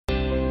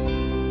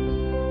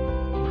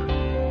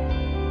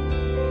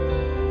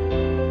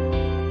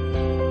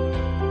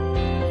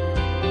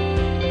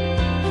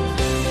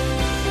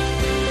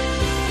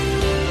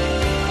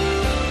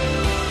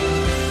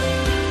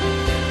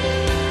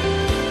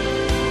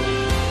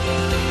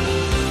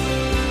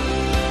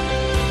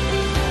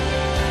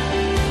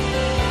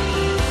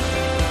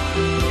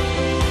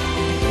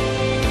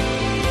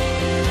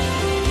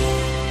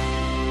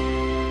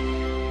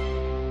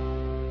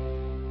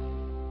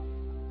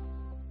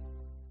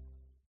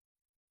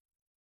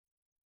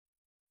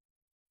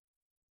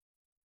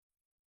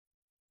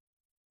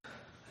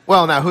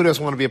Well, now, who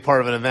doesn't want to be a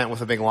part of an event with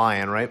a big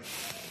lion, right?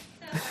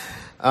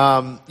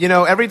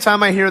 Every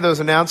time I hear those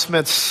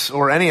announcements,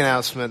 or any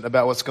announcement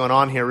about what's going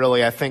on here,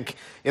 really, I think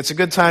it's a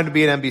good time to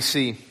be at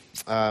NBC.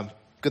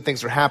 Good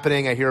things are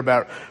happening. I hear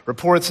about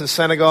reports in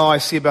Senegal. I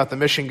see about the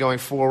mission going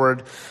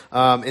forward.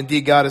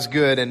 Indeed, God is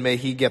good, and may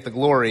He get the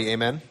glory.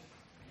 Amen.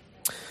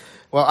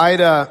 Well,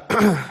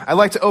 I'd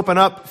like to open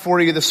up for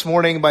you this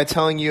morning by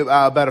telling you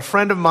about a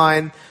friend of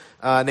mine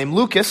named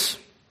Lucas.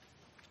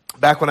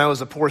 Back when I was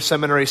a poor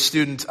seminary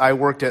student, I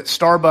worked at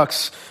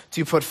Starbucks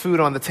to put food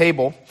on the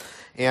table,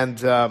 and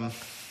it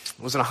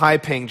wasn't a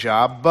high-paying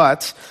job,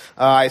 but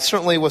it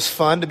certainly was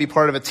fun to be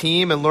part of a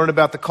team and learn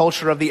about the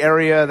culture of the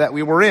area that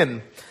we were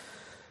in.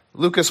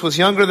 Lucas was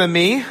younger than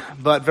me,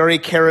 but very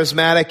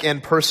charismatic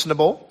and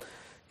personable.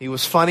 He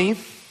was funny,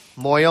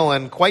 loyal,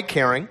 and quite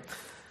caring.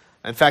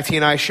 In fact, he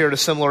and I shared a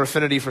similar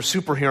affinity for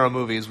superhero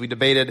movies. We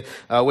debated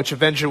which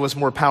Avenger was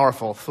more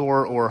powerful,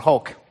 Thor or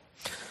Hulk.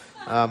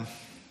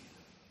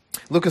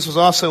 Lucas was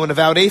also an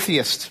avowed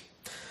atheist,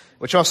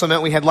 which also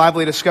meant we had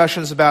lively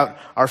discussions about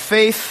our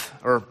faith,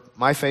 or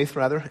my faith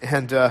rather,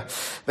 and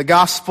the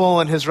gospel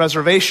and his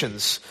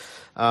reservations.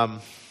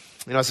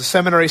 As a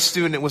seminary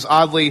student, it was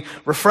oddly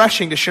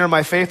refreshing to share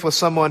my faith with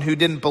someone who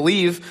didn't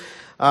believe.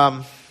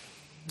 And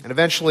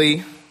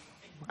eventually,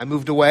 I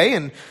moved away,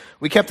 and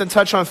we kept in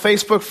touch on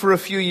Facebook for a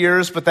few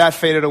years, but that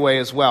faded away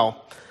as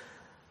well.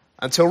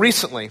 Until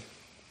recently.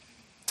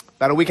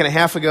 About a week and a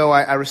half ago,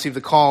 I received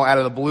a call out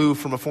of the blue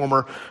from a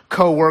former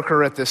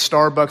co-worker at this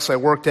Starbucks I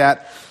worked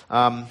at.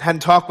 Hadn't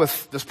talked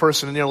with this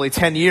person in nearly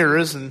 10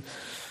 years, and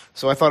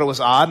so I thought it was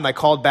odd, and I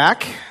called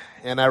back,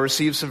 and I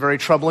received some very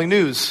troubling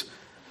news.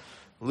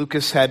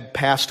 Lucas had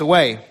passed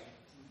away.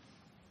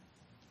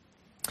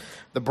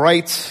 The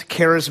bright,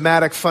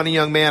 charismatic, funny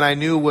young man I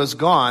knew was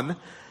gone.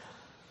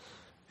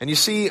 And you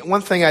see,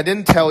 one thing I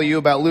didn't tell you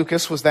about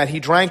Lucas was that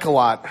he drank a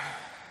lot.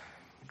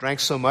 He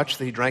drank so much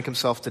that he drank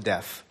himself to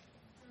death.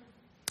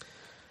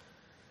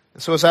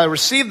 And so as I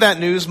received that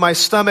news, my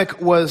stomach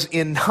was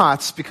in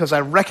knots because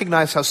I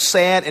recognized how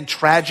sad and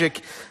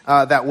tragic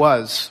that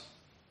was.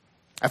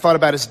 I thought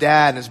about his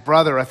dad and his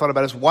brother. I thought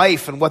about his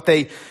wife and what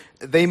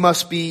they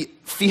must be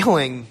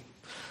feeling,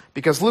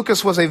 because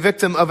Lucas was a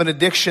victim of an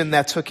addiction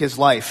that took his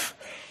life.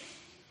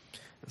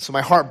 And so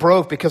my heart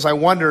broke because I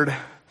wondered,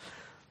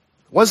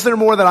 was there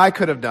more that I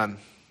could have done?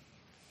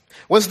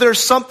 Was there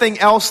something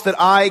else that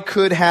I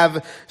could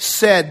have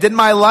said? Did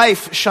my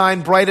life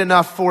shine bright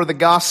enough for the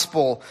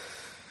gospel?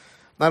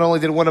 Not only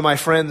did one of my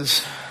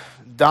friends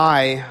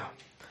die,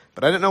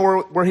 but I didn't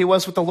know where he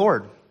was with the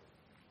Lord.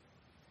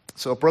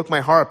 So it broke my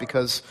heart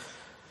because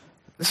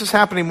this is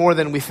happening more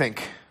than we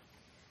think.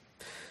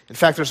 In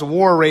fact, there's a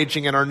war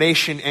raging in our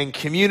nation and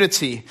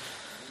community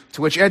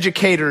to which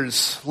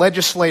educators,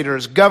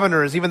 legislators,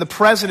 governors, even the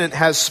president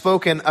has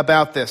spoken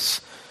about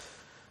this.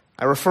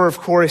 I refer, of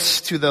course,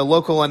 to the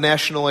local and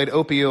national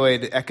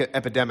opioid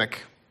epidemic.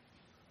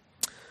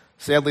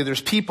 Sadly,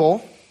 there's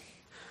people,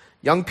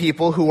 young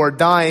people, who are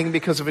dying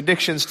because of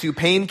addictions to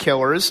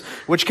painkillers,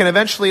 which can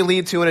eventually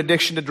lead to an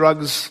addiction to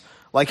drugs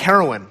like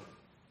heroin.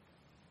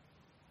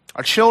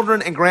 Our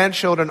children and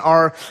grandchildren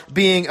are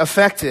being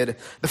affected.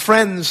 The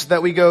friends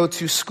that we go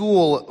to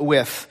school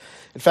with.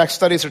 In fact,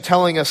 studies are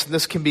telling us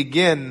this can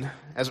begin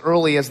as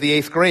early as the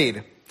 8th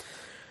grade.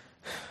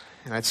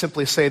 And I'd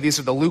simply say these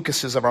are the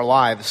Lucases of our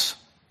lives.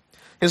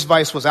 His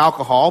vice was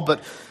alcohol,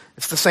 but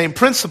it's the same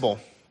principle.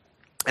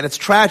 And it's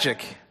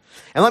tragic.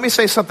 And let me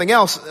say something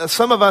else.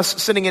 Some of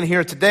us sitting in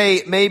here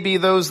today may be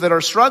those that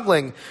are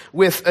struggling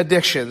with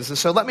addictions. And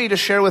so let me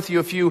just share with you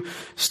a few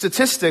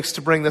statistics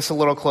to bring this a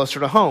little closer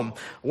to home.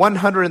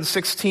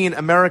 116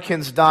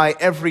 Americans die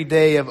every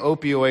day of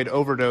opioid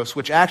overdose,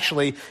 which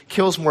actually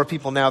kills more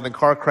people now than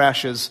car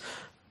crashes,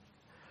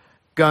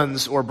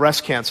 guns, or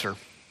breast cancer.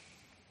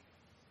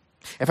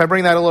 If I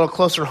bring that a little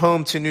closer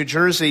home to New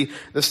Jersey,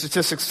 the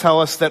statistics tell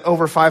us that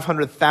over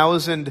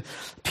 500,000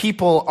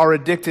 people are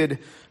addicted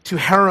to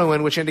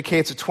heroin, which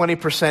indicates a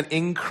 20%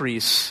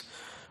 increase,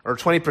 or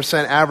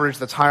 20% average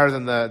that's higher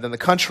than the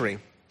country.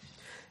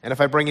 And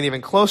if I bring it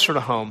even closer to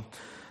home,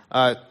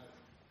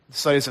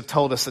 studies have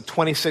told us that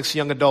 26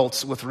 young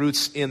adults with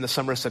roots in the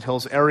Somerset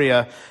Hills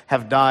area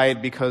have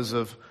died because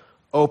of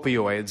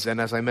opioids.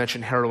 And as I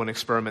mentioned, heroin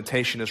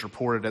experimentation is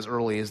reported as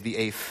early as the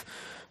 8th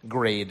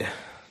grade.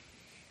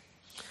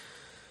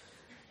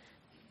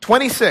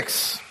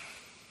 26.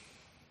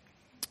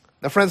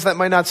 Now, friends, that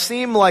might not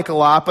seem like a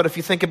lot, but if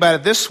you think about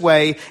it this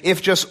way,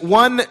 if just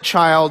one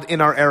child in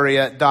our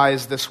area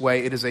dies this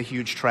way, it is a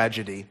huge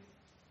tragedy.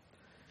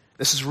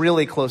 This is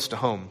really close to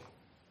home.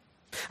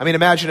 I mean,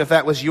 imagine if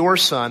that was your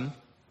son,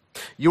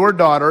 your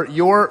daughter,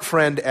 your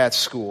friend at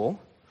school.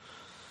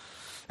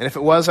 And if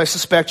it was, I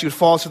suspect you'd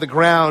fall to the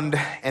ground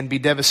and be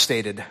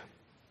devastated.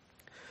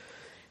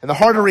 And the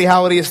harder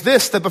reality is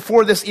this, that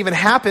before this even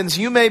happens,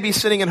 you may be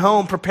sitting at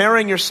home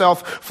preparing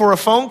yourself for a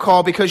phone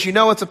call because you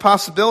know it's a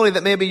possibility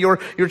that maybe your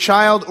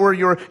child or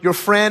your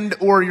friend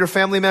or your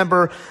family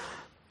member,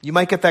 you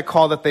might get that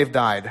call that they've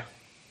died.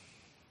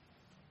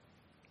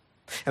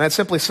 And I'd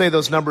simply say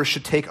those numbers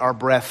should take our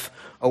breath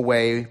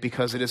away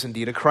because it is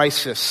indeed a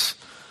crisis.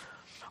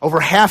 Over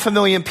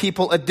 500,000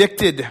 people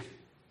addicted.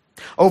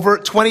 Over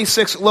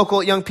 26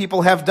 local young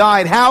people have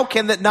died. How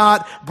can that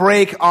not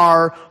break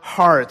our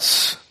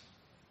hearts?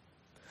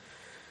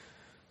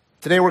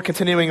 Today we're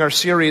continuing our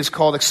series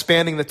called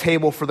Expanding the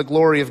Table for the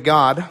Glory of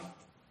God.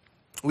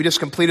 We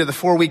just completed the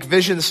 4-week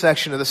vision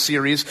section of the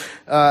series.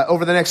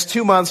 Over the next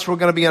 2 months, we're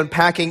going to be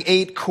unpacking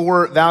 8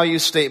 core value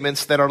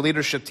statements that our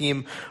leadership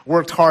team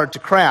worked hard to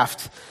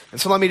craft. And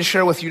so let me just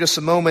share with you just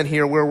a moment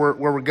here where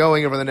we're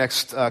going over the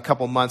next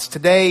couple months.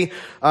 Today,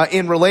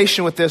 in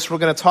relation with this, we're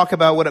going to talk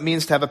about what it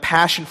means to have a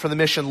passion for the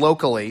mission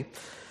locally.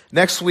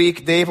 Next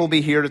week, Dave will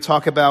be here to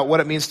talk about what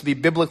it means to be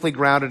biblically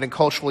grounded and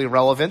culturally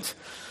relevant.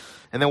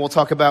 And then we'll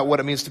talk about what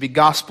it means to be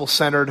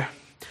gospel-centered,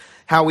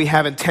 how we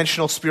have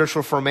intentional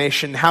spiritual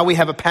formation, how we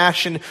have a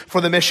passion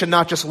for the mission,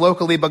 not just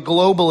locally, but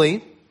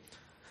globally,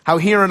 how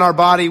here in our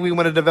body we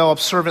want to develop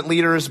servant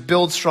leaders,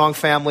 build strong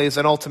families,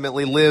 and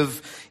ultimately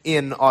live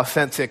in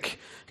authentic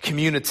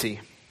community.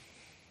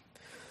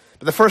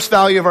 But the first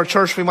value of our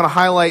church we want to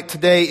highlight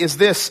today is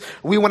this.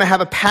 We want to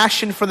have a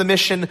passion for the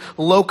mission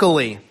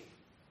locally.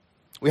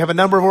 We have a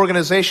number of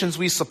organizations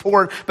we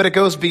support, but it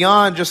goes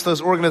beyond just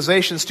those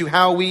organizations to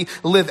how we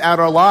live out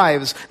our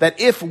lives.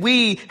 That if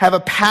we have a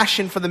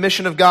passion for the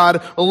mission of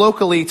God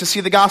locally, to see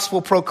the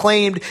gospel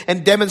proclaimed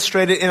and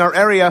demonstrated in our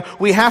area,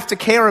 we have to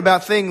care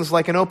about things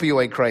like an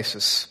opioid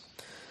crisis.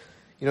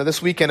 You know,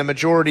 this weekend, a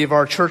majority of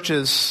our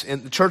churches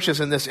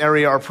in this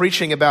area are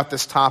preaching about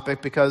this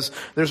topic because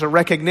there's a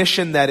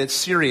recognition that it's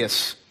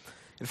serious.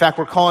 In fact,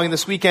 we're calling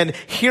this weekend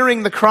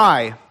Hearing the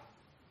Cry,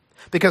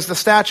 because the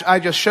stats I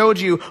just showed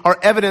you are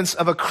evidence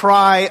of a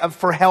cry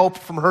for help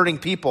from hurting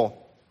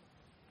people.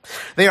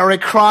 They are a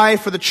cry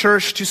for the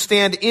church to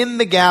stand in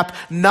the gap,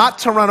 not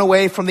to run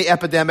away from the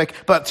epidemic,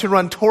 but to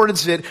run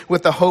towards it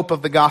with the hope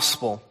of the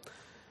gospel.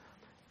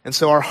 And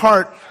so our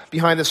heart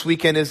behind this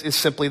weekend is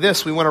simply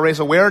this. We want to raise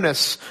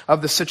awareness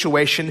of the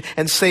situation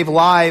and save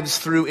lives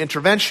through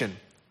intervention.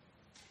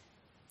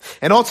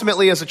 And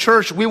ultimately, as a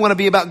church, we want to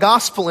be about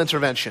gospel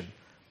intervention.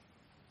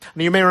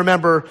 Now, you may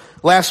remember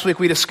last week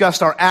we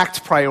discussed our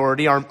ACT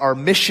priority, our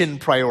mission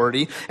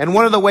priority, and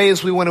one of the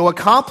ways we want to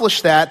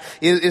accomplish that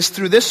is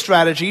through this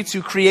strategy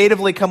to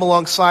creatively come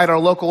alongside our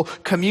local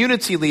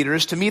community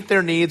leaders to meet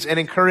their needs and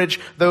encourage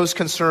those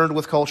concerned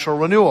with cultural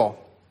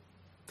renewal.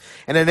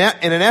 And in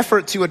an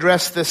effort to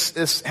address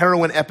this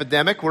heroin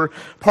epidemic, we're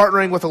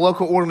partnering with a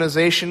local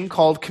organization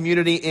called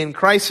Community in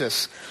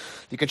Crisis.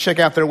 You can check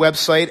out their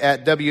website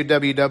at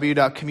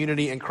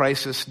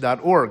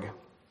www.communityincrisis.org.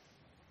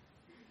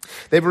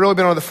 They've really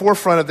been on the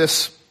forefront of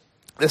this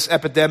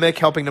epidemic,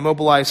 helping to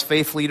mobilize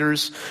faith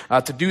leaders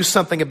to do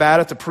something about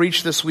it, to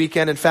preach this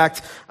weekend. In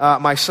fact,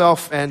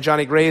 myself and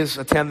Johnny Graves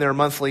attend their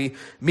monthly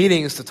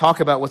meetings to talk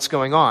about what's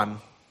going on.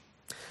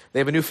 They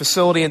have a new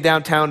facility in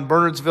downtown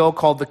Bernardsville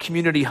called the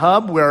Community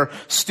Hub, where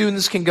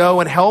students can go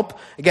and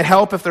get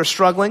help if they're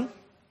struggling.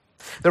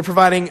 They're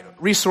providing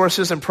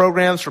resources and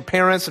programs for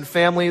parents and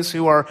families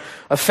who are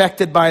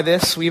affected by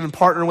this. We even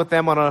partnered with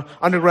them on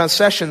underground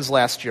sessions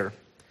last year.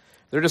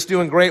 They're just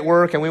doing great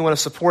work, and we want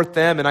to support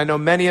them. And I know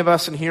many of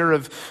us in here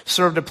have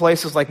served at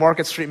places like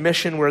Market Street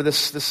Mission, where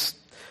this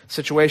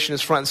situation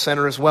is front and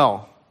center as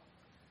well.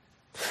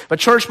 But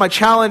church, my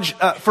challenge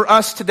for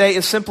us today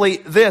is simply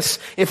this.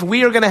 If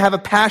we are going to have a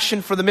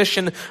passion for the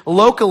mission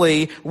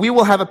locally, we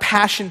will have a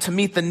passion to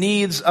meet the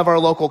needs of our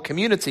local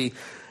community.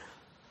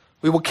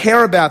 We will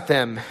care about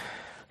them.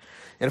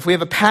 And if we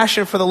have a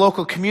passion for the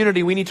local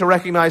community, we need to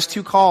recognize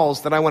 2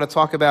 calls that I want to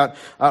talk about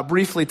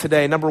briefly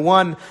today. Number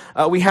 1,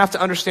 we have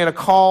to understand a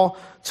call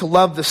to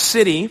love the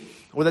city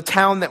or the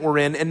town that we're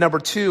in. And number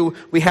 2,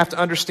 we have to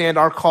understand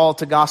our call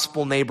to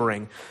gospel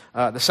neighboring.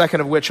 The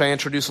second of which I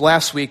introduced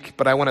last week,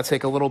 but I want to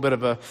take a little bit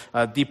of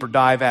a deeper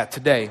dive at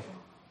today.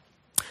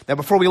 Now,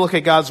 before we look at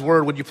God's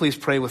word, would you please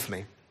pray with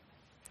me?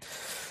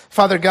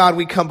 Father God,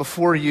 we come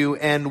before you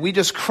and we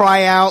just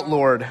cry out,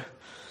 Lord,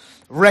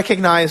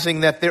 recognizing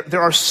that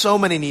there are so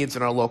many needs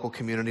in our local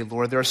community,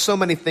 Lord. There are so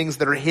many things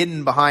that are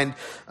hidden behind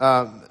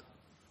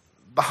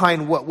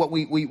what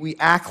we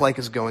act like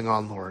is going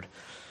on, Lord.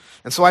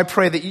 And so I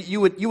pray that you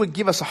would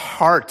give us a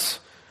heart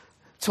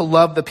to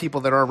love the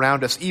people that are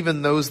around us,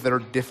 even those that are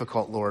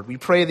difficult, Lord. We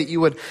pray that you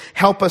would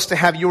help us to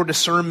have your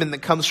discernment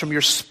that comes from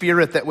your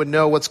Spirit that would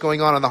know what's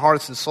going on in the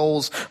hearts and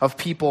souls of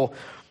people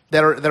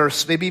that are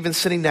maybe even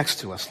sitting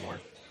next to us,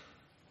 Lord.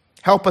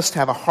 Help us to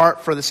have a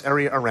heart for this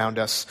area around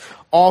us,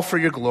 all for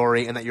your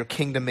glory, and that your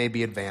kingdom may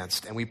be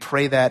advanced. And we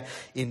pray that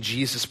in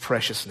Jesus'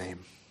 precious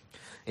name.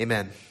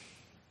 Amen.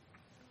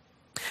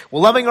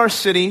 Well, loving our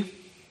city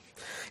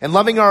and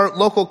loving our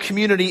local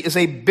community is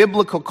a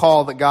biblical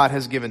call that God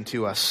has given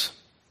to us.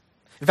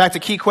 In fact, a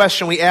key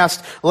question we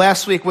asked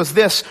last week was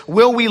this: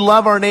 will we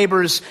love our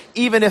neighbors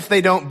even if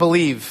they don't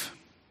believe?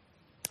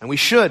 And we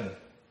should.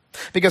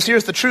 Because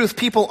here's the truth,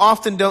 people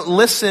often don't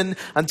listen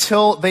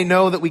until they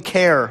know that we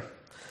care.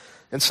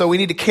 And so we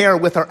need to care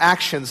with our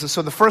actions. And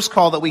so the first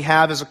call that we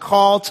have is a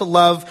call to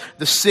love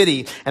the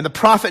city. And the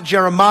prophet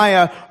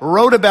Jeremiah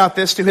wrote about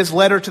this to his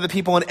letter to the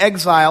people in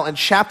exile in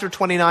chapter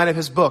 29 of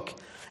his book.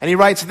 And he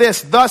writes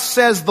this, "Thus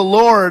says the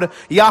Lord,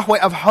 Yahweh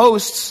of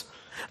hosts,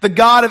 the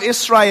God of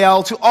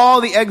Israel, to all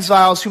the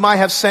exiles whom I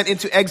have sent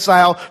into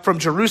exile from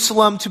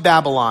Jerusalem to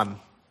Babylon."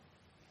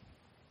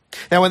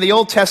 Now in the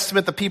Old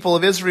Testament, the people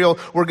of Israel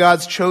were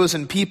God's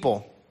chosen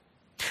people.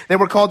 They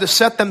were called to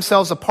set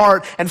themselves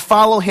apart and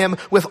follow him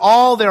with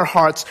all their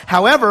hearts.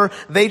 However,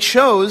 they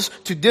chose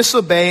to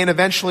disobey, and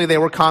eventually they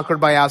were conquered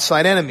by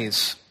outside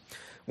enemies.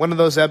 One of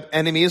those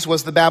enemies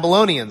was the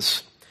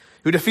Babylonians,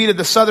 who defeated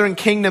the southern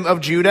kingdom of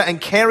Judah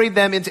and carried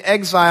them into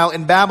exile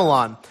in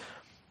Babylon.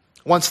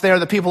 Once there,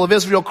 the people of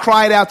Israel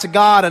cried out to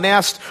God and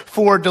asked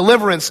for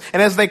deliverance.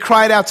 And as they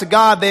cried out to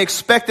God, they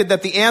expected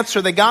that the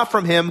answer they got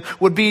from him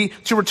would be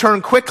to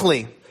return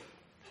quickly.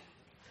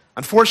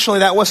 Unfortunately,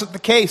 that wasn't the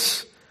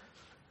case.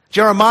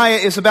 Jeremiah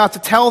is about to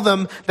tell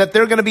them that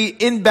they're going to be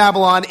in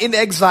Babylon, in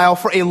exile,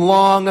 for a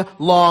long,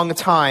 long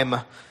time.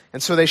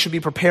 And so they should be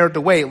prepared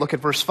to wait. Look at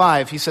verse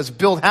 5. He says,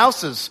 "Build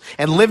houses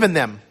and live in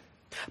them.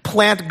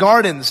 Plant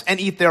gardens and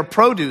eat their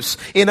produce."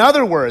 In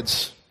other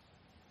words,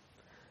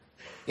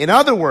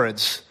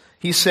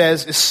 he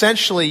says,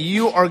 essentially,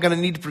 you are going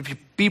to need to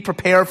be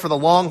prepared for the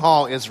long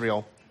haul,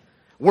 Israel.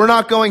 We're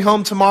not going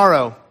home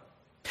tomorrow.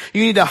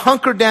 You need to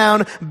hunker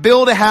down,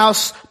 build a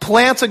house,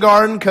 plant a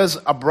garden, because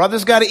a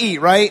brother's got to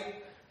eat, right?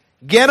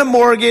 Get a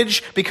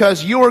mortgage,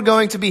 because you are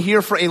going to be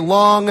here for a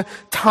long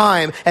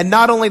time. And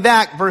not only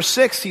that, verse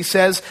 6, he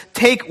says,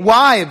 "Take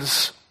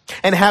wives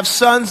and have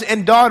sons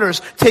and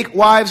daughters. Take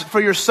wives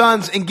for your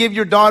sons and give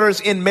your daughters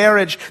in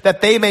marriage,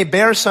 that they may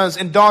bear sons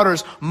and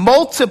daughters.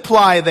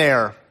 Multiply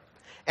there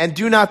and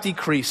do not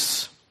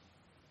decrease."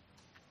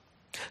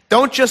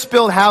 Don't just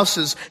build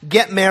houses,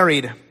 get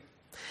married.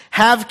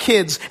 Have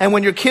kids, and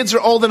when your kids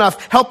are old enough,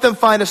 help them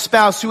find a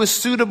spouse who is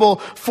suitable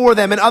for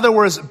them. In other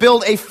words,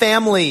 build a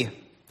family.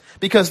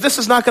 Because this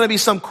is not going to be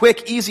some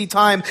quick, easy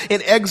time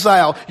in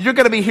exile. You're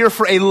going to be here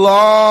for a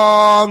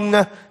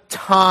long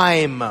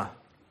time.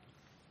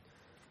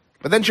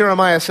 But then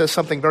Jeremiah says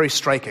something very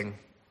striking.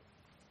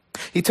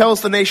 He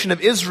tells the nation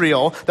of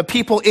Israel, the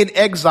people in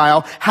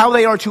exile, how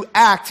they are to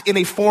act in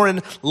a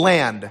foreign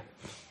land.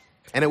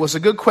 And it was a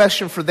good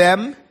question for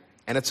them,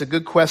 and it's a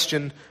good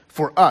question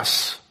for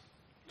us.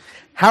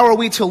 How are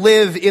we to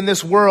live in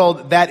this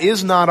world that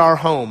is not our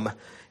home?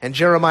 And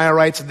Jeremiah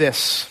writes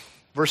this,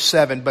 verse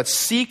 7, "But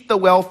seek the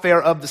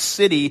welfare of the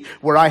city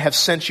where I have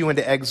sent you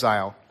into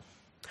exile.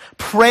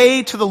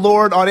 Pray to the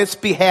Lord on its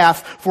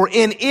behalf, for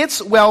in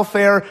its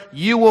welfare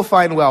you will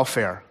find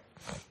welfare."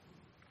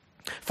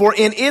 For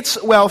in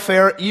its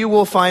welfare you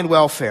will find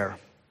welfare.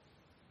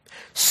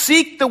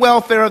 Seek the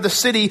welfare of the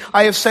city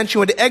I have sent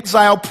you into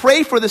exile.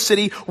 Pray for the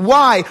city.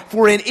 Why?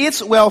 For in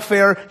its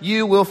welfare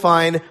you will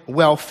find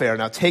welfare.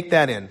 Now take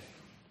that in.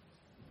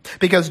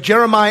 Because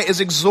Jeremiah is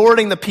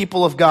exhorting the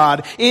people of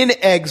God in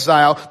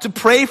exile to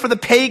pray for the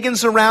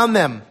pagans around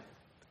them.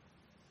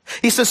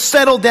 He says,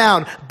 settle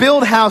down,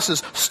 build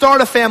houses, start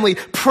a family,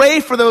 pray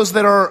for those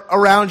that are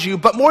around you.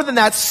 But more than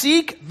that,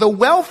 seek the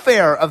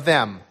welfare of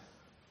them.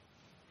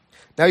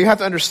 Now you have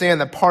to understand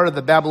that part of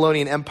the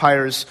Babylonian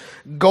Empire's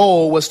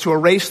goal was to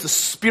erase the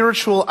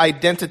spiritual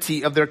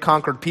identity of their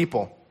conquered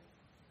people.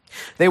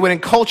 They would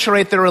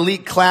enculturate their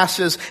elite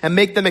classes and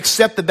make them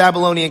accept the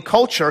Babylonian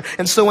culture.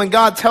 And so when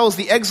God tells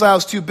the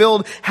exiles to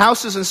build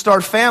houses and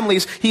start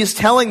families, he is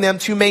telling them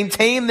to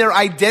maintain their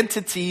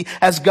identity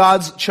as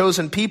God's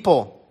chosen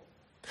people.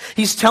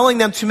 He's telling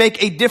them to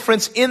make a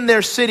difference in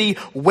their city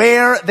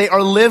where they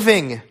are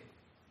living.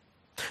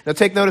 Now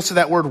take notice of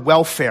that word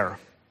welfare,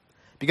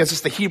 because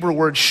it's the Hebrew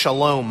word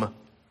shalom,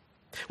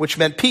 which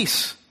meant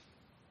peace.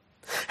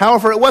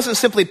 However, it wasn't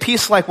simply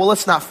peace like, well,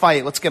 let's not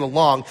fight, let's get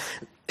along.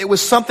 It was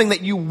something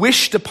that you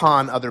wished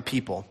upon other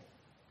people.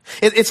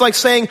 It's like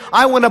saying,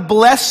 I want to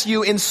bless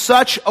you in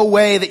such a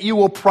way that you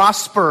will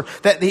prosper.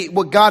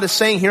 What God is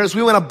saying here is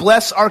we want to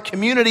bless our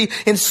community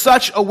in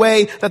such a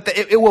way that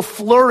it will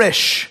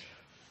flourish.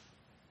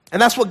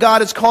 And that's what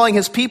God is calling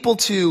his people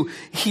to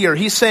here.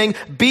 He's saying,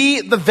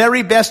 be the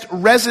very best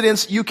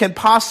residents you can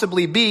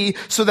possibly be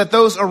so that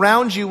those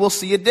around you will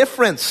see a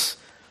difference.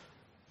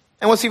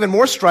 And what's even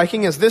more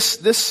striking is this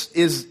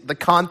is the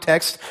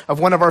context of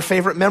one of our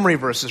favorite memory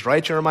verses,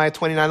 right? Jeremiah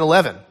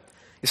 29:11.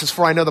 He says,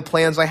 "For I know the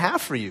plans I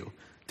have for you,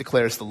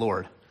 declares the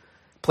Lord.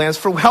 Plans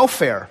for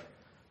welfare,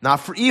 not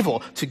for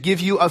evil, to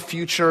give you a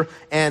future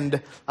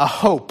and a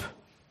hope."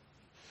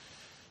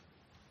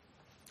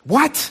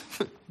 What?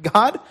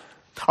 God?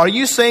 Are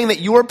you saying that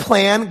your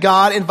plan,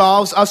 God,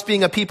 involves us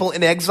being a people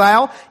in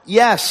exile?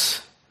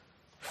 Yes.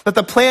 That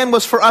the plan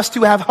was for us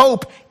to have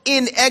hope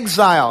in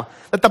exile.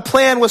 That the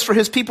plan was for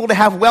his people to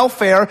have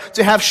welfare,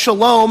 to have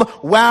shalom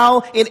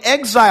while in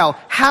exile.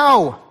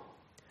 How?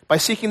 By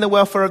seeking the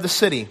welfare of the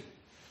city.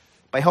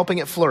 By helping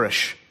it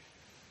flourish.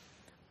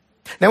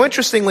 Now,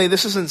 interestingly,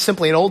 this isn't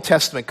simply an Old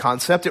Testament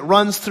concept. It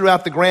runs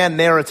throughout the grand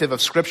narrative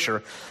of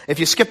Scripture. If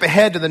you skip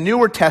ahead to the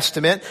Newer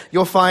Testament,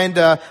 you'll find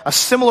a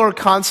similar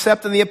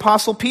concept in the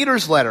Apostle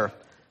Peter's letter.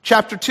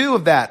 Chapter 2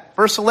 of that,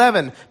 verse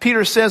 11,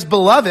 Peter says,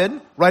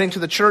 "Beloved," writing to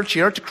the church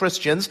here, to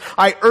Christians,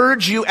 "I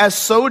urge you as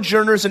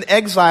sojourners and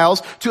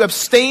exiles to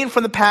abstain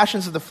from the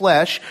passions of the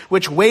flesh,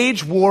 which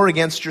wage war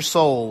against your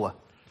soul."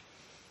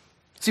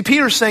 See,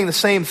 Peter's saying the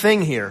same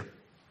thing here.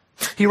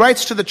 He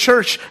writes to the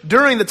church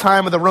during the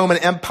time of the Roman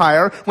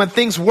Empire, when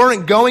things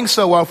weren't going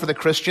so well for the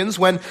Christians,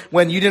 when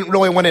you didn't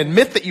really want to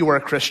admit that you were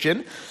a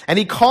Christian, and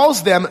he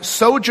calls them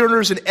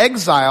sojourners and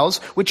exiles,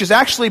 which is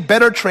actually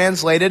better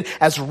translated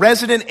as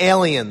resident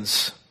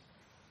aliens.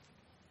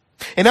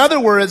 In other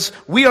words,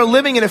 we are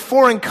living in a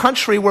foreign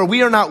country where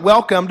we are not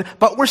welcomed,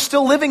 but we're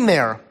still living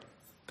there.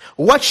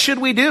 What should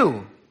we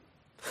do?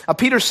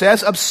 Peter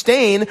says,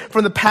 abstain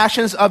from the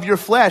passions of your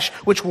flesh,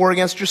 which war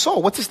against your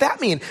soul. What does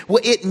that mean? Well,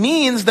 it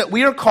means that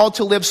we are called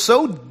to live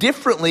so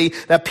differently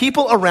that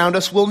people around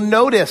us will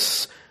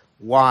notice.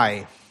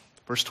 Why?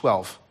 Verse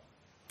 12.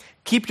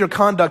 Keep your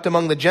conduct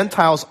among the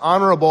Gentiles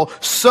honorable,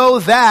 so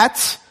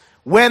that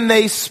when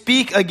they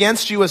speak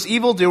against you as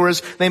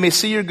evildoers, they may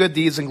see your good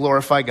deeds and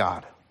glorify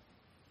God.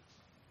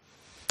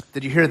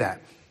 Did you hear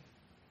that?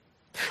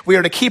 We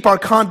are to keep our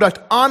conduct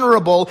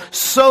honorable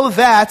so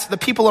that the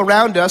people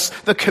around us,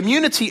 the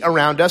community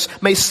around us,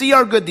 may see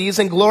our good deeds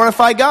and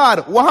glorify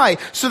God. Why?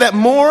 So that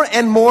more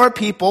and more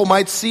people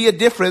might see a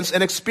difference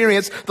and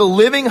experience the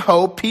living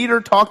hope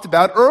Peter talked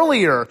about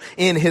earlier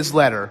in his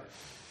letter.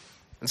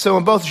 And so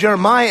in both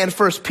Jeremiah and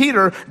 1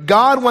 Peter,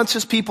 God wants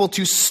his people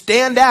to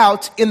stand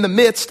out in the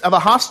midst of a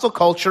hostile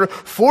culture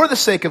for the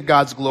sake of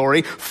God's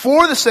glory,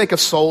 for the sake of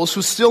souls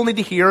who still need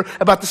to hear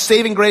about the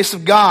saving grace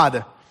of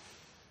God.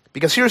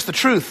 Because here's the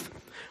truth.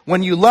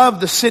 When you love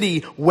the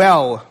city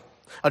well,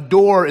 a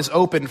door is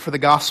opened for the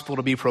gospel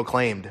to be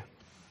proclaimed.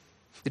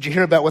 Did you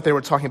hear about what they were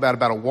talking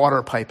about a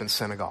water pipe in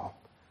Senegal?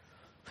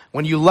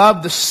 When you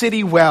love the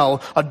city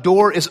well, a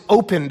door is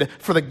opened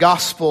for the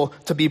gospel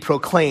to be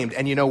proclaimed.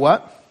 And you know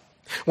what?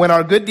 When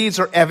our good deeds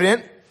are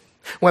evident,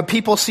 when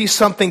people see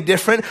something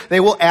different,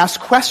 they will ask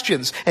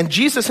questions. And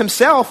Jesus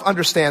himself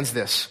understands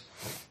this.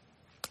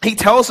 He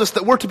tells us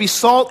that we're to be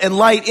salt and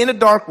light in a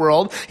dark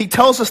world. He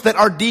tells us that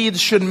our deeds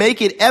should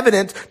make it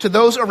evident to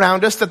those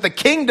around us that the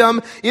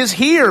kingdom is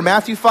here.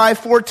 Matthew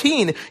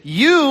 5:14.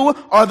 You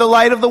are the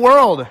light of the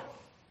world.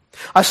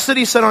 A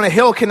city set on a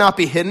hill cannot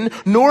be hidden,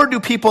 nor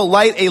do people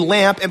light a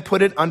lamp and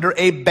put it under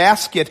a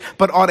basket,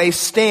 but on a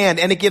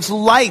stand, and it gives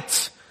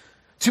light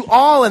to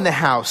all in the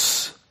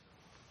house.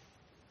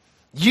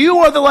 You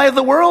are the light of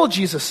the world,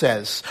 Jesus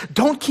says.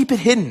 Don't keep it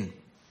hidden.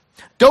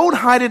 Don't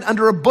hide it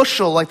under a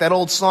bushel like that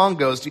old song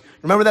goes. Do you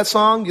remember that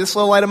song, This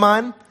Little Light of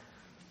Mine?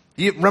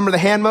 Do you remember the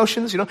hand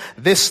motions? You know,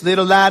 this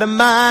little light of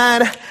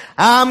mine,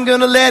 I'm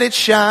gonna let it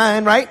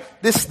shine, right?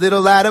 This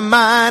little light of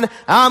mine,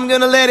 I'm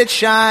gonna let it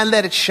shine,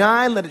 let it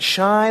shine, let it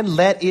shine,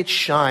 let it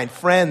shine.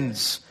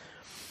 Friends,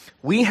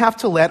 we have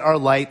to let our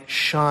light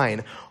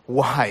shine.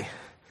 Why?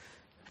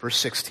 Verse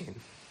 16.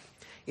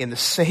 In the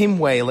same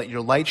way, let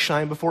your light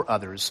shine before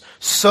others,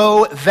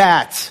 so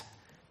that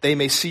they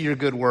may see your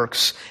good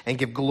works and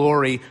give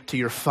glory to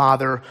your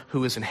Father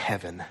who is in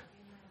heaven.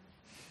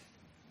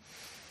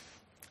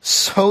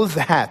 So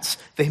that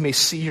they may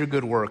see your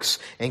good works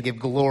and give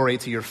glory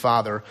to your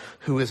Father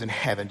who is in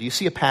heaven. Do you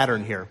see a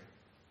pattern here?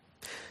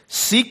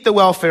 Seek the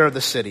welfare of the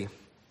city.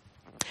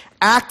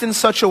 Act in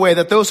such a way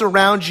that those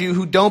around you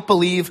who don't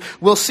believe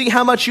will see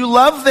how much you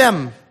love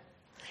them.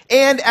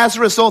 And as a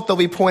result, they'll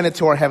be pointed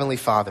to our Heavenly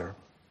Father.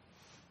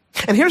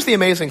 And here's the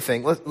amazing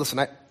thing. Listen,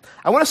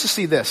 I want us to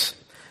see this.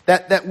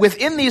 That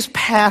within these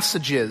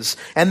passages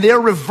and their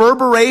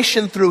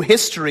reverberation through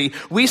history,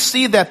 we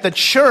see that the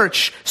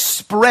church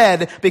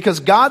spread because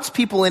God's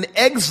people in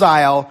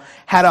exile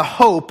had a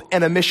hope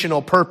and a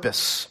missional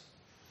purpose.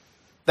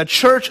 The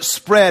church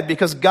spread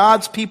because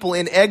God's people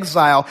in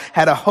exile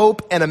had a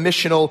hope and a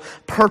missional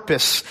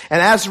purpose.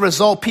 And as a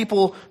result,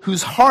 people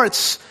whose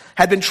hearts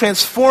had been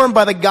transformed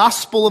by the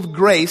gospel of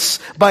grace,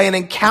 by an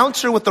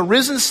encounter with the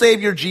risen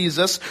Savior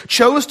Jesus,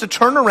 chose to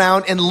turn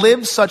around and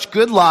live such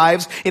good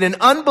lives in an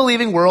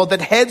unbelieving world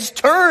that heads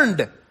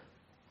turned.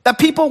 That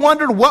people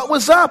wondered what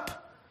was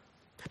up.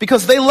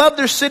 Because they loved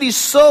their cities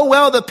so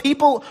well that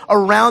people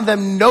around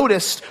them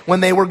noticed when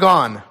they were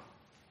gone.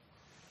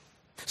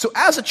 So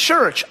as a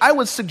church, I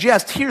would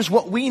suggest here's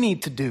what we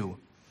need to do.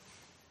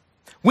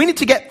 We need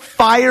to get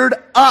fired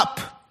up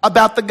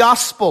about the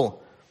gospel.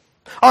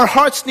 Our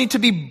hearts need to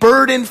be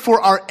burdened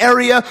for our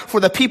area, for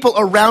the people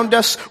around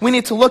us. We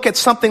need to look at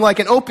something like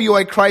an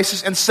opioid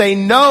crisis and say,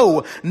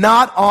 no,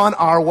 not on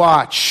our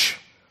watch.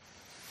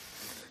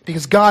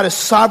 Because God has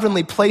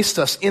sovereignly placed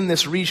us in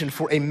this region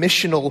for a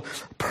missional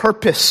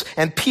purpose,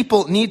 and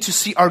people need to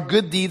see our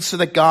good deeds so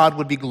that God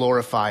would be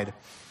glorified.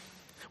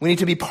 We need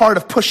to be part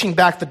of pushing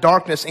back the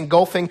darkness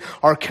engulfing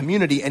our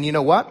community, and you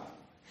know what?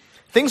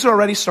 Things are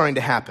already starting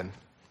to happen.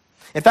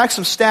 In fact,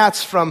 some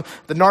stats from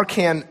the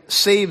Narcan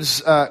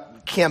Saves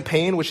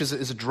campaign, which is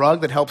a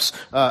drug that helps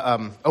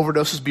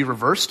overdoses be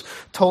reversed,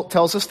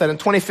 tells us that in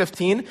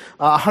 2015,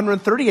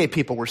 138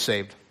 people were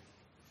saved.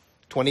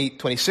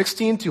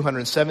 2016,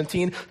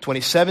 217,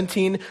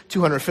 2017,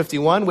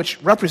 251,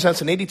 which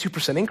represents an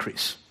 82%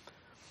 increase.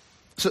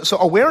 So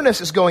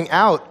awareness is going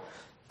out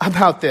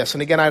about this.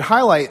 And again, I'd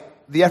highlight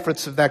the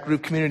efforts of that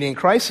group, Community in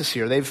Crisis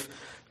here. They've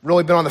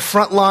really been on the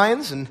front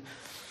lines, and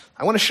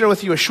I want to share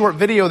with you a short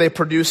video they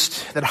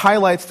produced that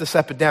highlights this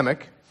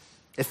epidemic.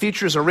 It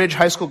features a Ridge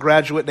High School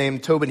graduate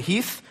named Tobin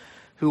Heath,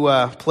 who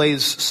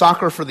plays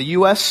soccer for the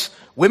U.S.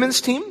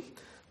 women's team.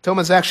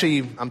 Tobin's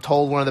actually, I'm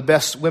told, one of the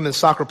best women's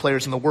soccer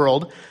players in the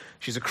world.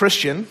 She's a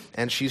Christian,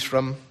 and she's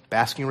from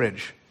Basking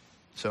Ridge.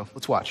 So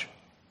let's watch.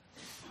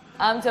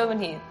 I'm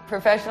Tobin Heath,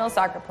 professional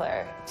soccer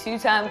player,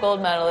 2-time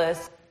gold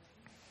medalist.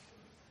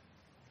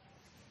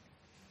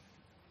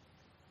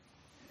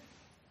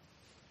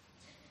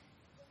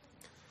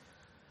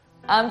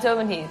 I'm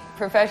Tobin Heath,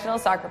 professional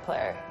soccer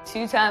player,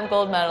 2-time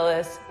gold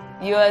medalist,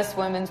 U.S.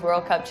 Women's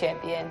World Cup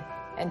champion,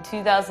 and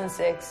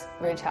 2006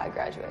 Ridge High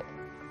graduate.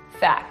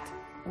 Fact: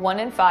 1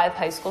 in 5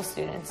 high school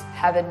students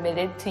have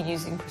admitted to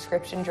using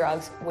prescription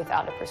drugs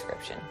without a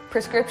prescription.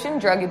 Prescription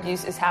drug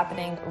abuse is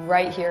happening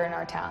right here in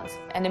our towns,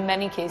 and in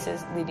many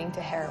cases leading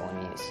to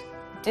heroin use.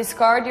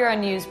 Discard your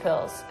unused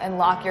pills and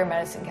lock your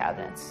medicine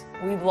cabinets.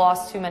 We've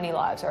lost too many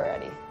lives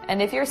already.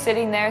 And if you're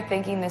sitting there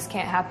thinking this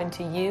can't happen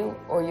to you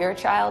or your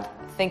child,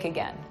 think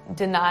again.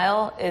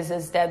 Denial is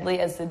as deadly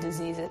as the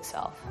disease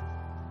itself.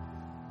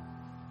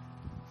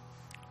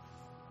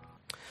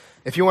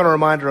 If you want a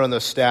reminder on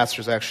those stats,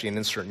 there's actually an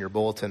insert in your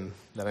bulletin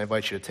that I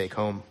invite you to take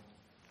home.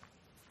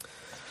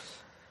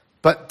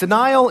 But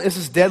denial is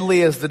as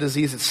deadly as the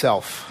disease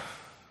itself,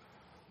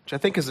 which I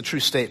think is a true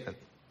statement.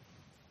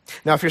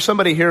 Now, if you're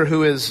somebody here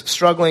who is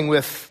struggling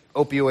with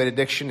opioid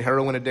addiction,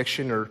 heroin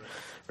addiction, or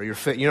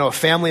you're a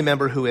family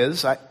member who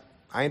is, I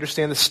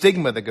understand the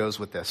stigma that goes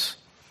with this.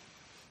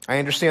 I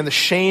understand the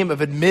shame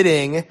of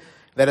admitting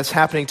that it's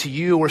happening to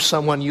you or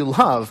someone you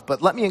love.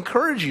 But let me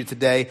encourage you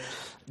today,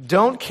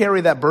 don't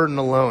carry that burden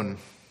alone.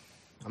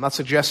 I'm not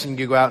suggesting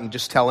you go out and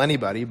just tell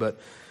anybody, but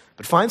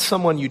find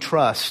someone you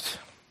trust.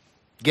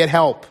 Get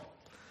help.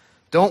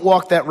 Don't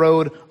walk that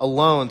road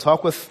alone.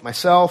 Talk with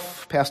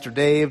myself, Pastor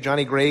Dave,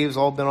 Johnny Graves,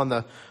 all been on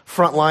the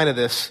front line of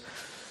this.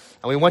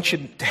 And we want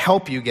you to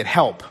help you get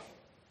help.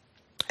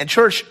 And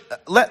church,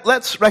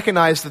 let's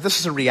recognize that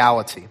this is a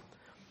reality.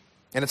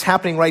 And it's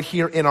happening right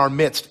here in our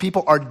midst.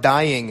 People are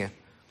dying.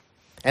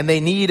 And they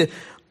need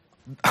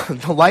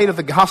the light of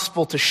the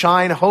gospel to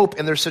shine hope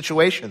in their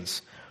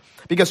situations.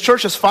 Because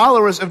church, as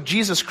followers of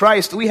Jesus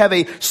Christ, we have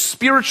a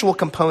spiritual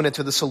component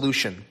to the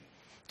solution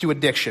to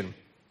addiction.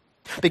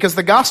 Because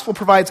the gospel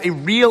provides a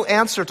real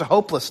answer to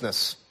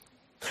hopelessness.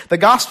 The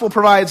gospel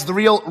provides the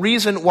real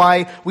reason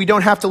why we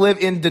don't have to live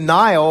in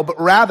denial,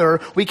 but rather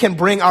we can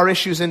bring our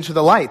issues into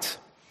the light.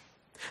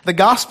 The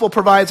gospel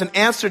provides an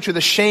answer to the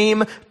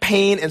shame,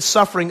 pain, and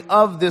suffering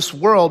of this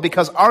world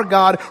because our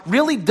God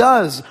really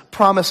does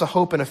promise a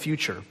hope and a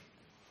future.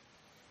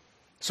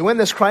 So in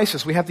this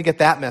crisis, we have to get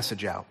that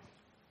message out.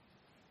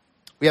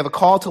 We have a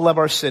call to love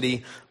our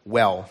city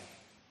well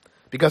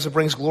because it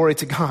brings glory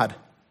to God.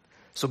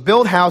 So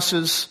build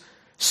houses,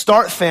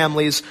 start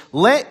families,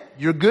 let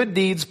your good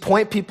deeds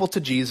point people to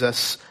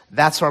Jesus.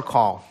 That's our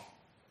call.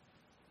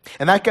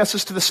 And that gets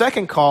us to the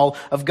second call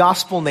of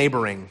gospel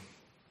neighboring.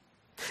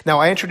 Now,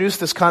 I introduced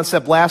this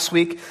concept last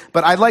week,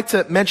 but I'd like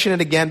to mention it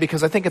again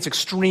because I think it's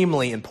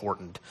extremely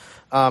important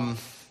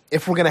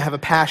if we're going to have a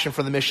passion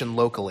for the mission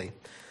locally.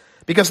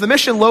 Because the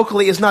mission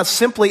locally is not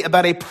simply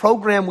about a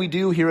program we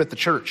do here at the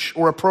church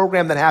or a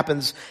program that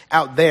happens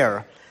out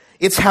there.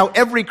 It's how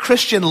every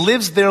Christian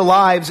lives their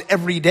lives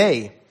every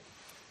day.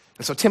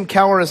 And so Tim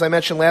Keller, as I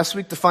mentioned last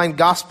week, defined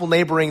gospel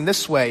neighboring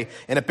this way,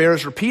 and it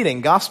bears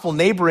repeating. Gospel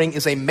neighboring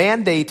is a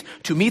mandate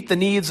to meet the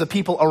needs of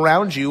people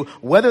around you,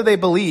 whether they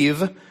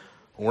believe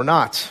or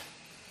not.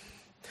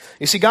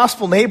 You see,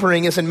 gospel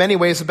neighboring is in many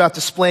ways about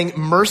displaying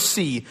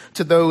mercy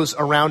to those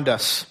around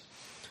us.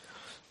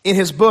 In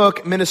his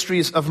book,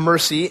 Ministries of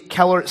Mercy,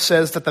 Keller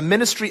says that the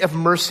ministry of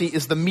mercy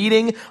is the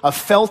meeting of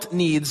felt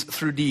needs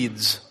through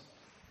deeds.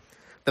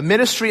 The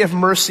ministry of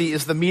mercy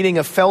is the meeting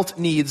of felt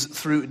needs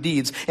through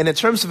deeds. And in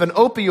terms of an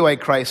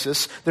opioid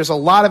crisis, there's a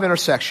lot of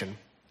intersection.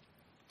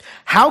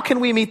 How can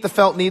we meet the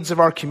felt needs of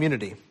our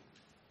community,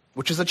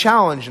 which is a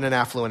challenge in an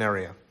affluent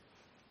area?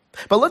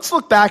 But let's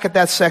look back at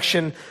that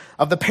section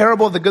of the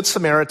parable of the Good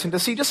Samaritan to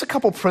see just a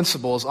couple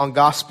principles on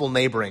gospel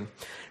neighboring.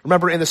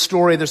 Remember in the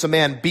story, there's a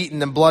man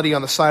beaten and bloody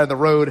on the side of the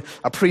road.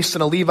 A priest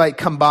and a Levite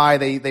come by.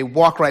 They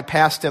walk right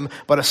past him.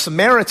 But a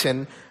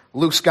Samaritan,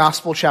 Luke's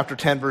Gospel, chapter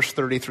 10, verse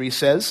 33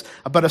 says,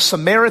 but a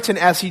Samaritan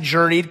as he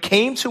journeyed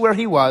came to where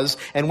he was,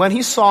 and when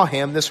he saw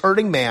him, this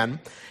hurting man,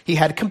 he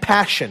had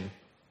compassion.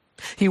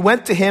 He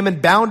went to him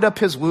and bound up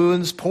his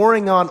wounds,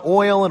 pouring on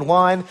oil and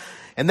wine,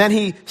 and then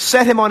he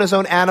set him on his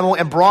own animal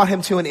and brought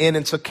him to an inn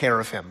and took care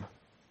of him.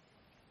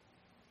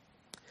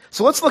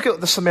 So let's look at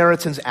the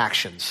Samaritan's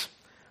actions.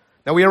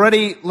 Now, we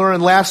already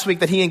learned last week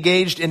that he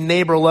engaged in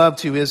neighbor love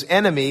to his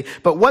enemy,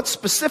 but what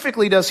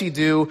specifically does he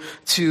do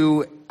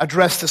to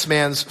address this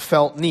man's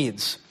felt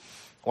needs?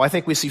 Well, I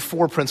think we see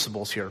 4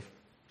 principles here.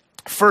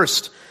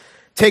 First,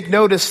 take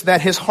notice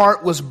that his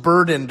heart was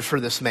burdened for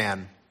this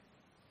man.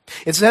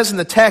 It says in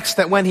the text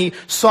that when he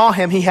saw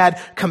him, he had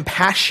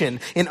compassion.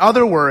 In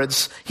other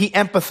words, he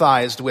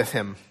empathized with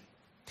him.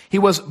 He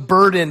was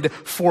burdened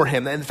for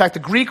him. In fact, the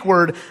Greek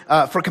word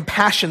for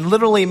compassion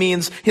literally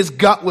means his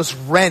gut was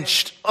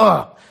wrenched.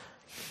 Ugh.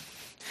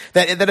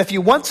 That if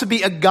you want to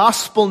be a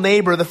gospel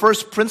neighbor, the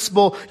first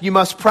principle you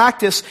must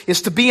practice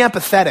is to be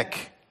empathetic.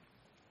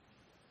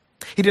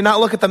 He did not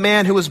look at the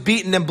man who was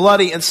beaten and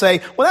bloody and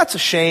say, well, that's a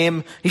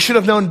shame. He should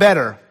have known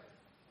better.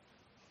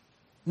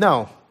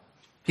 No,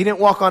 he didn't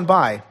walk on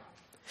by.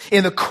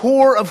 In the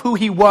core of who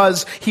he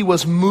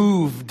was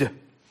moved.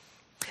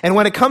 And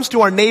when it comes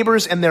to our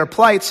neighbors and their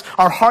plights,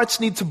 our hearts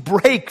need to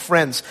break,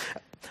 friends.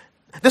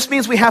 This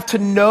means we have to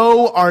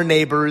know our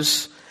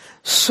neighbors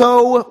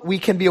so we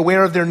can be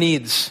aware of their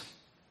needs.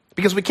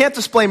 Because we can't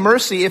display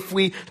mercy if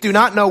we do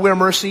not know where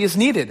mercy is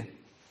needed.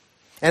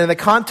 And in the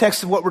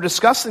context of what we're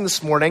discussing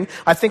this morning,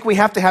 I think we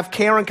have to have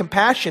care and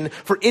compassion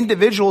for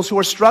individuals who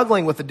are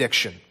struggling with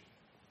addiction.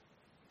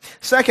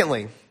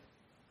 Secondly,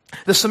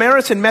 the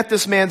Samaritan met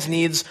this man's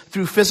needs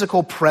through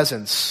physical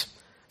presence.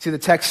 See, the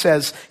text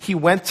says he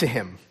went to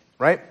him,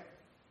 right?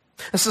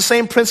 It's the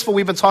same principle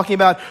we've been talking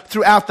about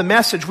throughout the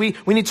message. We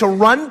need to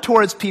run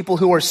towards people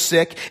who are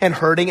sick and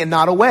hurting and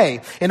not away.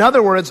 In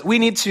other words, we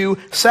need to,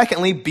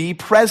 secondly, be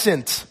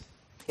present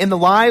in the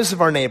lives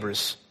of our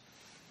neighbors.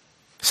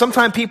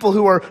 Sometimes people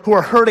who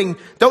are hurting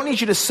don't need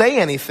you to say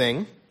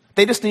anything.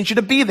 They just need you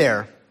to be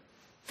there.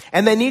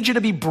 And they need you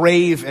to be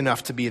brave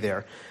enough to be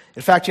there.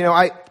 In fact,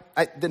 I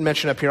didn't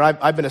mention up here,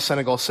 I've been to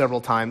Senegal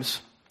several times.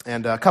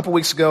 And a couple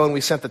weeks ago, when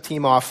we sent the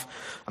team off,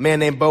 a man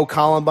named Bo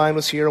Columbine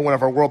was here. One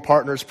of our world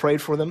partners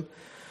prayed for them.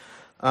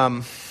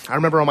 I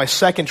remember on my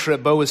second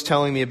trip, Bo was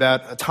telling me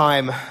about a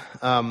time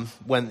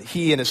when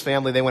he and his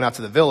family, they went out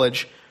to the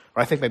village,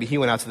 or I think maybe he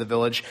went out to the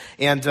village,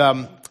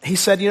 and he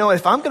said,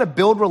 if I'm going to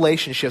build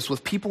relationships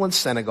with people in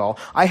Senegal,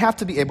 I have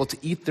to be able to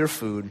eat their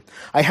food.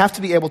 I have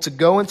to be able to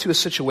go into a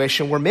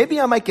situation where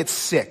maybe I might get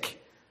sick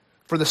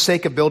for the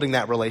sake of building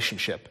that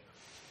relationship.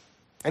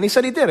 And he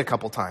said he did a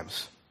couple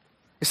times.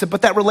 He said,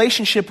 but that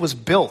relationship was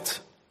built.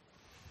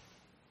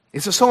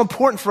 It's just so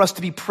important for us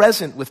to be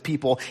present with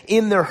people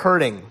in their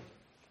hurting.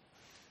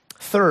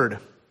 Third,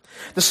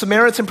 the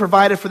Samaritan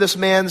provided for this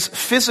man's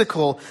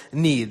physical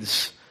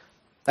needs.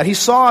 That he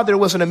saw there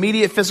was an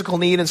immediate physical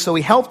need, and so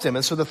he helped him.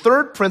 And so the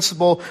third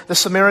principle the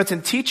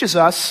Samaritan teaches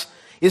us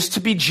is to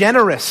be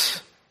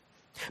generous.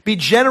 Be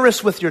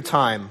generous with your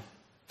time.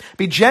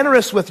 Be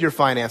generous with your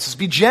finances.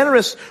 Be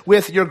generous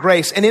with your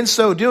grace. And in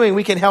so doing,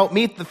 we can help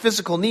meet the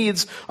physical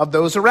needs of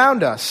those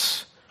around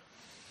us.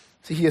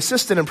 See, he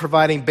assisted in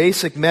providing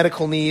basic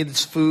medical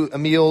needs, food,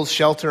 meals,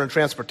 shelter, and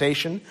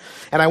transportation.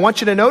 And I want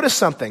you to notice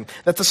something,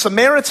 that the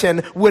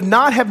Samaritan would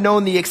not have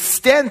known the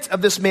extent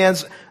of this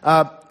man's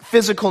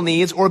physical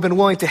needs or been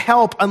willing to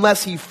help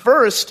unless he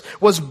first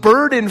was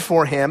burdened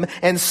for him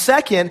and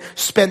second,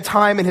 spent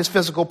time in his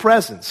physical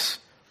presence.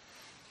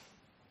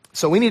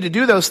 So we need to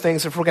do those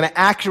things if we're going to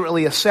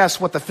accurately assess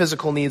what the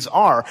physical needs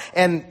are.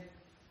 And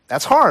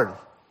that's hard.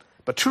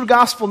 But true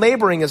gospel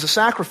neighboring is a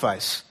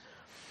sacrifice.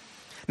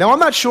 Now, I'm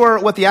not sure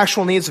what the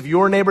actual needs of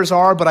your neighbors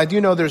are, but I do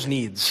know there's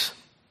needs.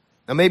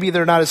 Now, maybe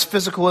they're not as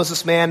physical as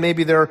this man.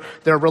 Maybe they're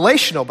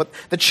relational. But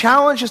the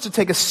challenge is to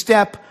take a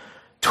step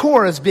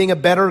towards being a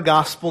better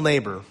gospel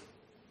neighbor.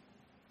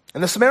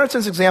 And the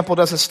Samaritan's example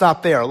doesn't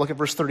stop there. Look at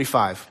verse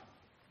 35.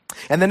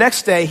 And the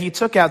next day he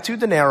took out 2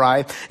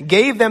 denarii,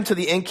 gave them to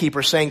the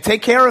innkeeper, saying,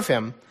 take care of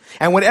him,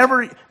 and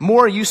whatever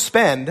more you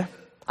spend,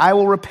 I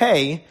will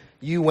repay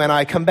you when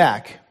I come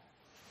back.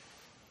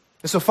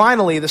 And so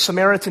finally, the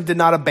Samaritan did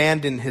not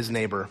abandon his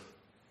neighbor.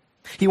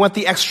 He went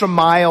the extra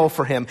mile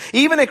for him,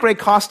 even at great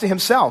cost to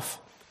himself.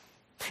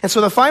 And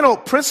so the final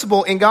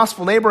principle in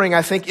gospel neighboring,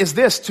 I think, is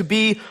this, to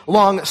be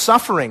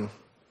long-suffering.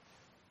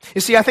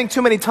 You see, I think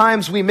too many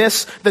times we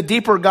miss the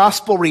deeper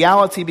gospel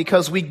reality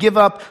because we give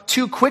up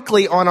too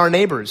quickly on our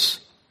neighbors.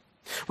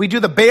 We do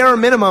the bare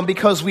minimum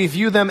because we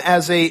view them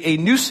as a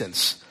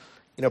nuisance.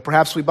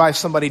 Perhaps we buy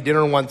somebody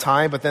dinner one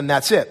time, but then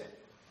that's it.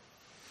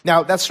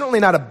 Now, that's certainly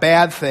not a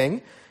bad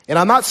thing, and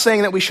I'm not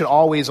saying that we should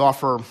always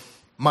offer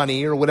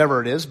money or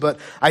whatever it is, but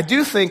I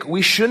do think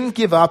we shouldn't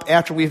give up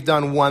after we've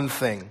done one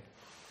thing.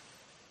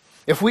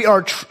 If we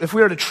are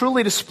to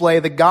truly display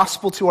the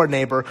gospel to our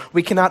neighbor,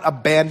 we cannot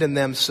abandon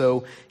them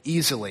so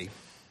easily.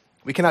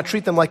 We cannot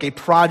treat them like a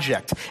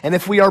project. And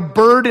if we are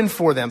burdened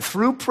for them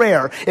through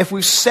prayer, if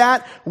we've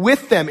sat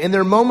with them in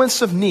their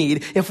moments of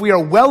need, if we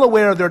are well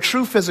aware of their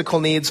true physical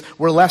needs,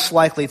 we're less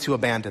likely to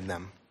abandon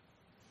them.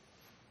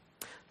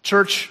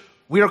 Church,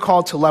 we are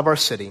called to love our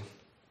city.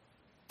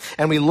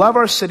 And we love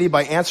our city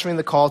by answering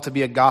the call to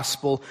be a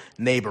gospel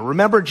neighbor.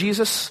 Remember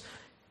Jesus?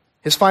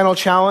 His final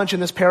challenge in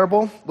this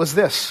parable was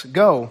this: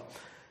 go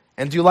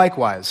and do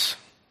likewise.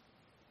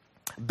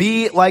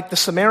 Be like the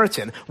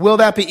Samaritan. Will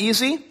that be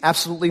easy?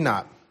 Absolutely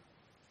not.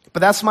 But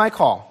that's my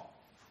call.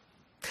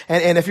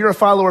 And if you're a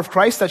follower of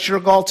Christ, that's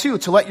your call too,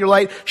 to let your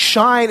light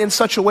shine in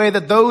such a way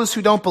that those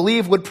who don't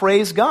believe would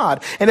praise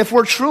God. And if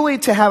we're truly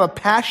to have a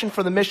passion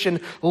for the mission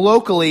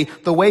locally,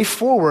 the way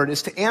forward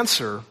is to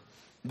answer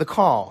the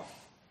call.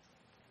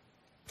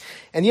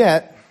 And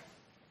yet,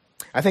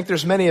 I think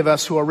there's many of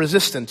us who are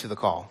resistant to the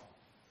call.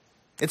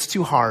 It's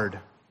too hard,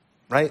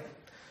 right?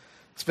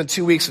 It's been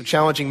 2 weeks of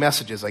challenging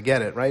messages. I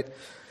get it, right?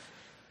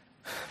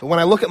 But when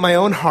I look at my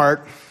own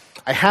heart,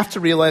 I have to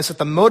realize that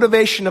the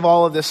motivation of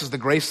all of this is the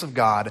grace of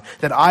God,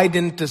 that I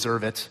didn't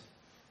deserve it.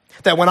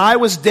 That when I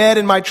was dead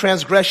in my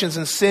transgressions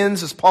and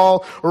sins, as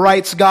Paul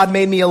writes, God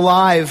made me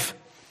alive.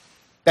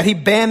 That he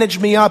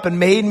bandaged me up and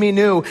made me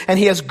new. And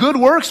he has good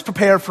works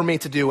prepared for me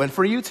to do, and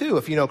for you too,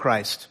 if you know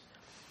Christ.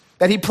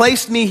 That he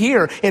placed me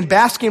here in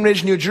Basking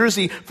Ridge, New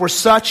Jersey, for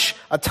such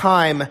a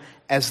time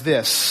as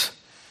this.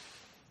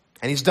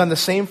 And he's done the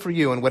same for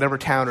you in whatever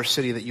town or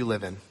city that you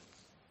live in.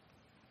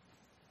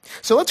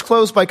 So let's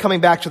close by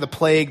coming back to the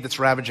plague that's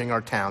ravaging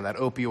our town, that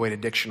opioid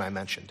addiction I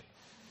mentioned.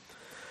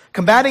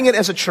 Combating it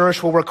as a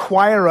church will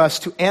require us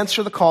to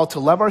answer the call to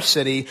love our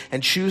city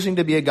and choosing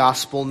to be a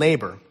gospel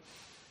neighbor.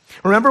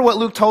 Remember what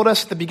Luke told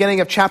us at the beginning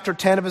of chapter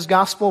 10 of his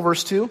gospel,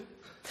 verse 2?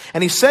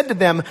 And he said to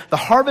them, the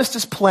harvest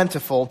is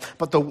plentiful,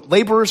 but the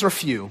laborers are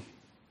few.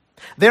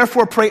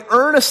 Therefore pray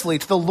earnestly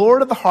to the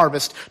Lord of the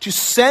harvest to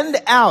send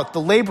out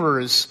the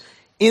laborers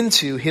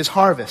into his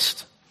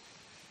harvest.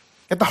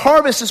 That the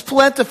harvest is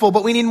plentiful,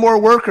 but we need more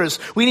workers.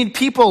 We need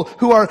people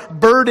who are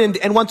burdened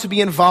and want to be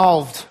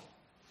involved.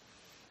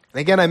 And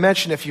again, I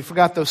mentioned, if you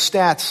forgot those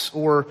stats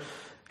or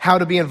how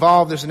to be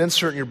involved, there's an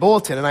insert in your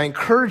bulletin, and I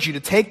encourage you to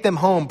take them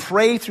home,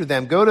 pray through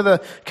them, go to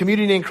the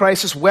Community in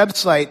Crisis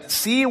website,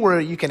 see where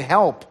you can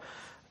help.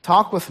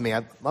 Talk with me.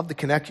 I'd love to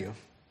connect you.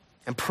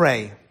 And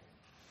pray.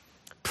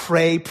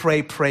 Pray,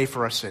 pray, pray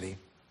for our city.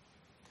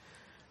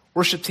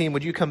 Worship team,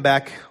 would you come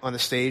back on the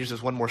stage?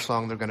 There's one more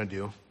song they're going to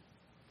do.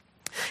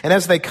 And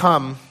as they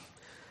come,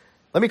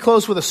 let me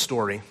close with a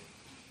story.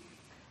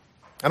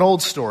 An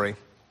old story.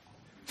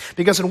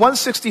 Because in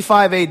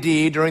 165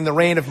 AD, during the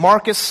reign of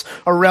Marcus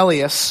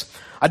Aurelius,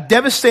 a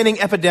devastating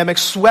epidemic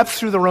swept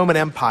through the Roman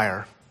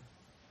Empire.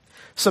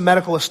 Some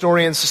medical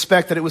historians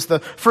suspect that it was the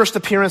first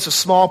appearance of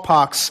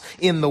smallpox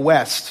in the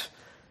West.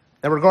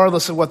 And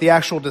regardless of what the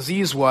actual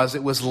disease was,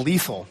 it was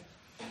lethal.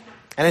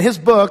 And in his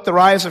book, The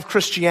Rise of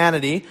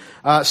Christianity,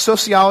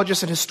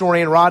 sociologist and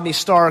historian Rodney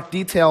Stark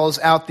details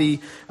out the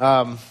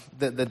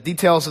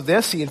details of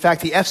this. In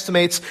fact, he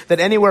estimates that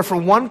anywhere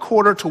from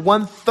 1/4 to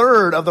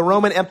 1/3 of the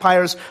Roman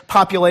Empire's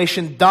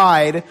population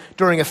died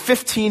during a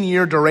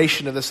 15-year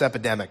duration of this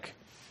epidemic.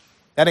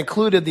 That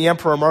included the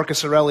Emperor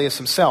Marcus Aurelius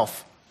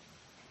himself.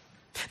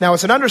 Now,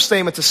 it's an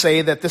understatement to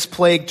say that this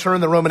plague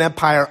turned the Roman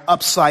Empire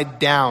upside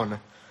down,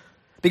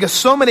 because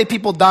so many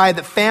people died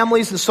that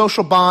families and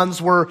social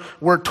bonds were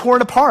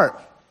torn apart,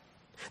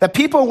 that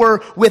people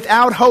were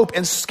without hope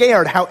and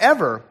scared.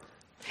 However,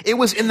 it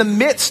was in the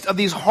midst of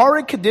these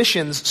horrid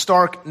conditions,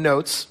 Stark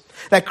notes,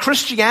 that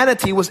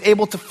Christianity was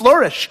able to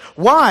flourish.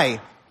 Why?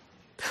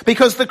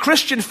 Because the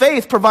Christian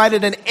faith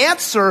provided an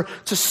answer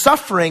to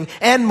suffering,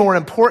 and more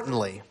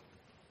importantly,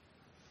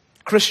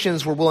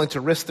 Christians were willing to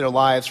risk their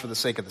lives for the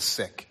sake of the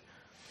sick.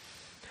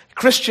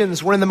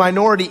 Christians were in the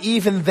minority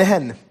even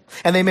then,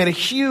 and they made a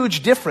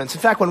huge difference.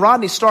 In fact, when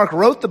Rodney Stark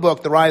wrote the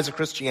book, The Rise of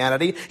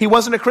Christianity, he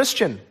wasn't a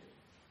Christian.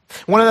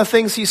 One of the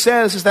things he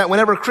says is that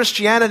whenever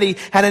Christianity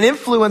had an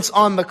influence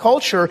on the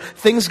culture,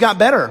 things got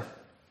better.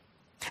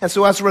 And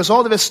so as a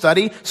result of his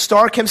study,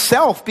 Stark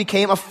himself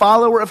became a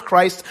follower of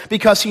Christ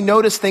because he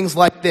noticed things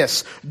like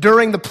this.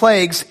 During the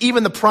plagues,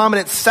 even the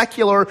prominent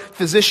secular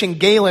physician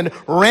Galen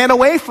ran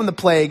away from the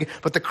plague,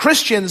 but the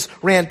Christians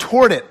ran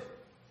toward it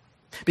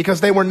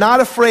because they were not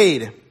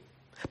afraid,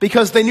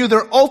 because they knew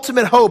their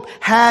ultimate hope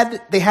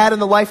they had in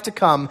the life to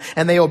come,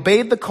 and they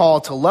obeyed the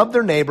call to love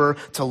their neighbor,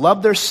 to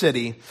love their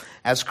city,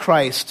 as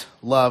Christ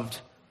loved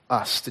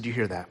us. Did you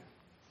hear that?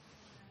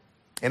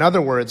 In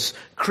other words,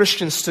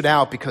 Christians stood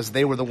out because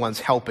they were the ones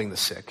helping the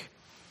sick.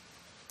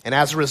 And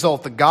as a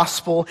result, the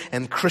gospel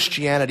and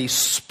Christianity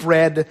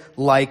spread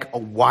like a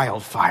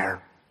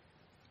wildfire.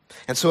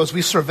 And so as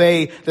we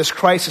survey this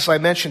crisis I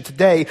mentioned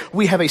today,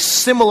 we have a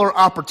similar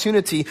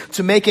opportunity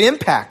to make an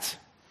impact.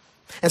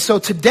 And so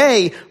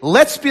today,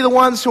 let's be the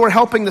ones who are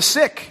helping the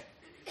sick.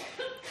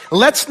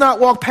 Let's not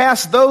walk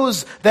past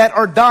those that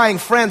are dying.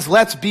 Friends,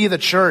 let's be the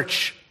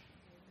church.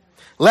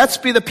 Let's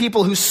be the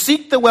people who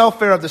seek the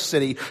welfare of the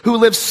city, who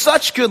live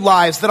such good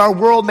lives that our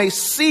world may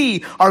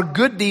see our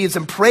good deeds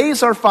and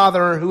praise our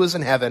Father who is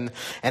in heaven.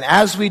 And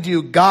as we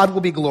do, God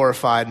will be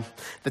glorified.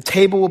 The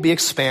table will be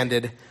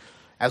expanded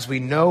as we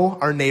know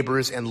our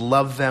neighbors and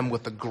love them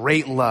with the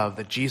great love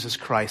that Jesus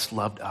Christ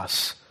loved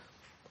us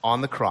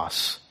on the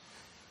cross.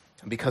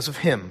 And because of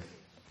him,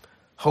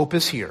 hope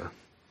is here.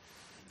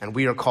 And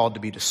we are called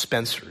to be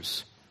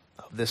dispensers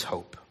of this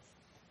hope.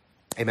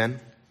 Amen?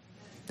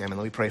 Amen.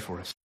 Let me pray for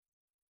us.